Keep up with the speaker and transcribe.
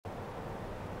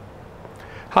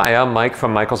Hi, I'm Mike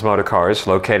from Michael's Motor Cars,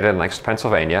 located in Lancaster,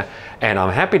 Pennsylvania, and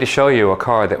I'm happy to show you a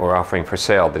car that we're offering for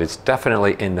sale that is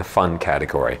definitely in the fun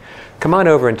category. Come on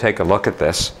over and take a look at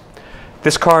this.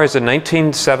 This car is a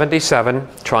 1977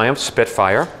 Triumph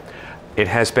Spitfire. It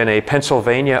has been a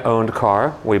Pennsylvania-owned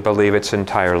car, we believe, its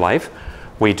entire life.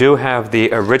 We do have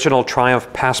the original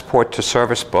Triumph Passport to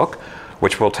Service book,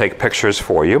 which we'll take pictures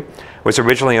for you. It was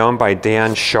originally owned by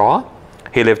Dan Shaw.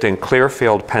 He lived in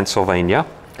Clearfield, Pennsylvania.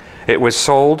 It was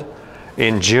sold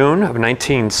in June of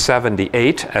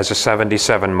 1978 as a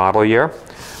 77 model year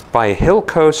by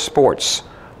Hilco Sports,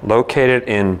 located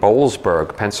in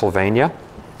Boalsburg, Pennsylvania.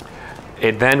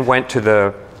 It then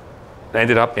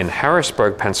ended up in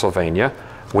Harrisburg, Pennsylvania.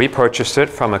 We purchased it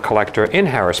from a collector in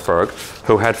Harrisburg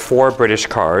who had 4 British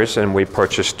cars, and we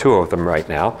purchased 2 of them right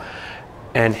now.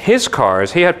 And his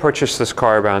cars, he had purchased this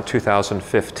car around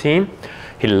 2015.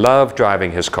 He loved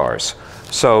driving his cars.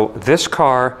 So this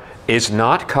car is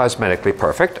not cosmetically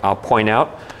perfect. I'll point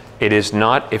out, it is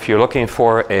not, if you're looking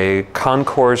for a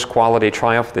concours quality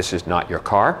Triumph, this is not your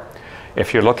car.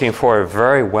 If you're looking for a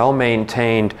very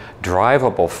well-maintained,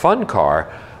 drivable, fun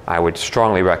car, I would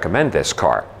strongly recommend this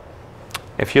car.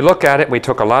 If you look at it, we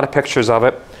took a lot of pictures of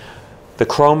it. The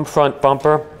chrome front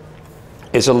bumper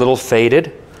is a little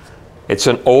faded. It's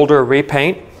an older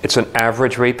repaint. It's an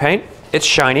average repaint. It's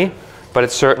shiny, but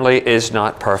it certainly is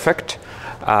not perfect.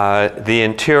 The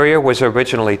interior was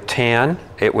originally tan.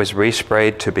 It was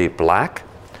resprayed to be black.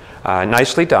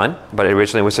 Nicely done, but it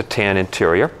originally was a tan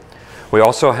interior. We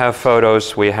also have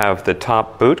photos. We have the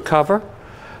top boot cover.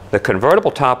 The convertible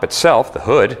top itself, the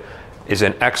hood, is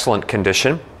in excellent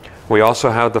condition. We also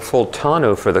have the full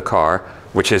tonneau for the car,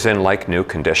 which is in like new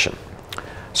condition.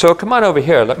 So come on over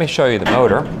here. Let me show you the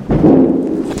motor.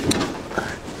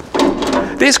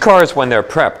 These cars, when they're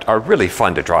prepped, are really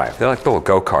fun to drive. They're like little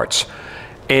go-karts.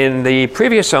 In the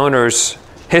previous owner's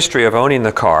history of owning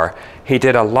the car, he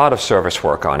did a lot of service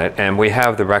work on it, and we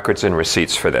have the records and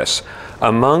receipts for this.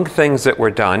 Among things that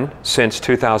were done since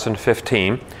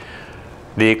 2015,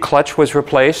 the clutch was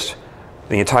replaced,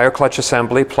 the entire clutch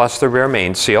assembly plus the rear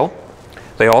main seal.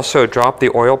 They also dropped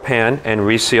the oil pan and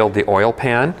resealed the oil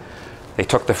pan. They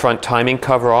took the front timing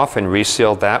cover off and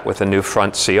resealed that with a new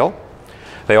front seal.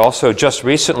 They also just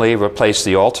recently replaced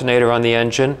the alternator on the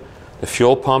engine. The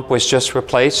fuel pump was just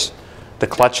replaced. The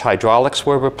clutch hydraulics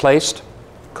were replaced.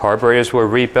 Carburetors were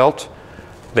rebuilt.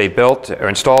 They built or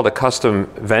installed a custom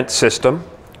vent system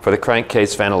for the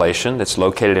crankcase ventilation that's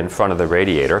located in front of the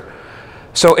radiator.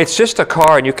 So it's just a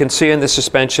car, and you can see in the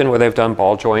suspension where they've done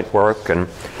ball joint work. And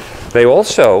they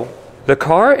also, the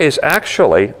car is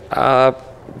actually,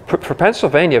 for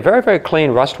Pennsylvania, very, very clean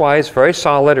rust-wise, very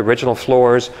solid, original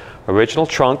floors, original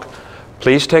trunk.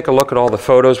 Please take a look at all the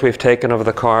photos we've taken of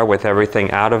the car with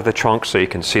everything out of the trunk so you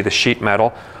can see the sheet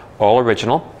metal, all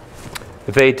original.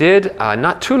 They did,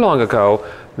 not too long ago,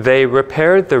 they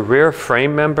repaired the rear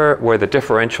frame member where the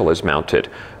differential is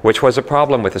mounted, which was a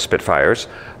problem with the Spitfires.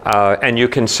 And you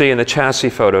can see in the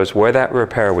chassis photos where that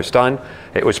repair was done.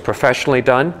 It was professionally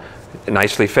done,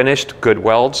 nicely finished, good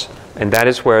welds, and that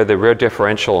is where the rear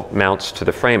differential mounts to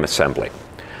the frame assembly.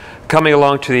 Coming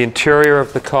along to the interior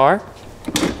of the car,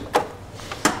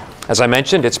 as I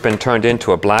mentioned, it's been turned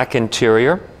into a black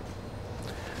interior.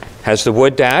 Has the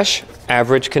wood dash,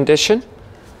 average condition.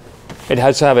 It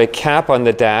has to have a cap on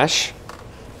the dash.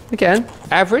 Again,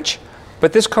 average.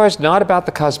 But this car is not about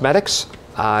the cosmetics.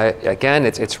 Again,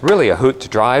 it's really a hoot to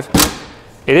drive.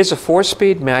 It is a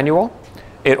 4-speed manual.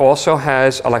 It also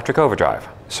has electric overdrive.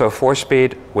 So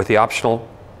 4-speed with the optional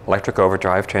electric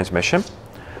overdrive transmission.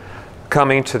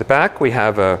 Coming to the back, we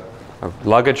have a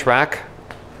luggage rack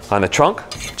on the trunk,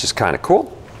 which is kind of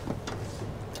cool.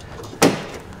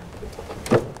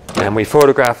 And we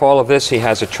photograph all of this. He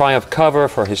has a Triumph cover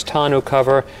for his tonneau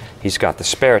cover. He's got the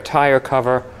spare tire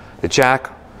cover. The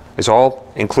jack is all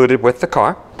included with the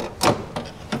car.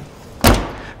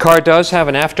 Car does have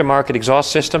an aftermarket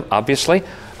exhaust system, obviously.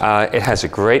 It has a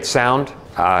great sound.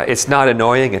 It's not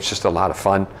annoying, it's just a lot of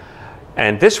fun.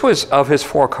 And this was, of his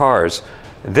 4 cars,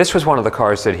 this was one of the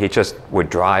cars that he just would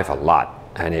drive a lot.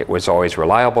 And it was always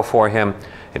reliable for him.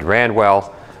 It ran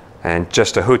well, and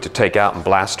just a hoot to take out and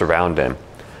blast around in.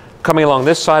 Coming along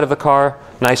this side of the car,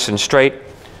 nice and straight.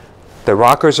 The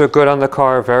rockers are good on the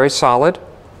car, very solid.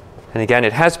 And again,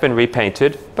 it has been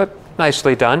repainted, but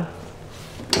nicely done.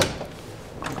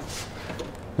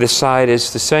 This side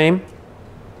is the same.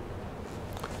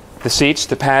 The seats,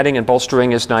 the padding and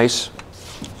bolstering is nice.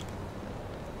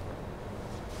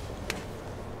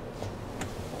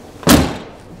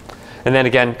 And then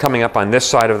again, coming up on this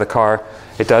side of the car,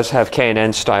 it does have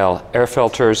K&N style air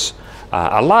filters.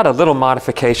 A lot of little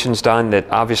modifications done that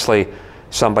obviously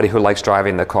somebody who likes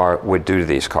driving the car would do to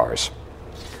these cars.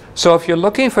 So if you're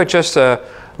looking for just a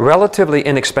relatively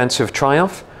inexpensive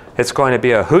Triumph, it's going to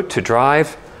be a hoot to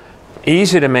drive,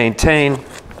 easy to maintain,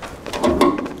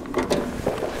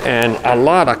 and a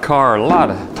lot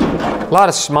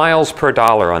of smiles per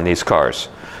dollar on these cars.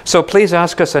 So please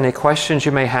ask us any questions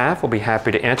you may have. We'll be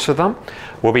happy to answer them.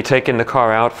 We'll be taking the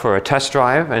car out for a test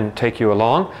drive and take you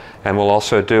along, and we'll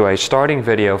also do a starting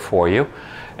video for you.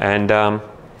 And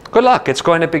good luck. It's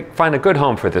going to find a good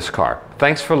home for this car.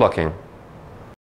 Thanks for looking.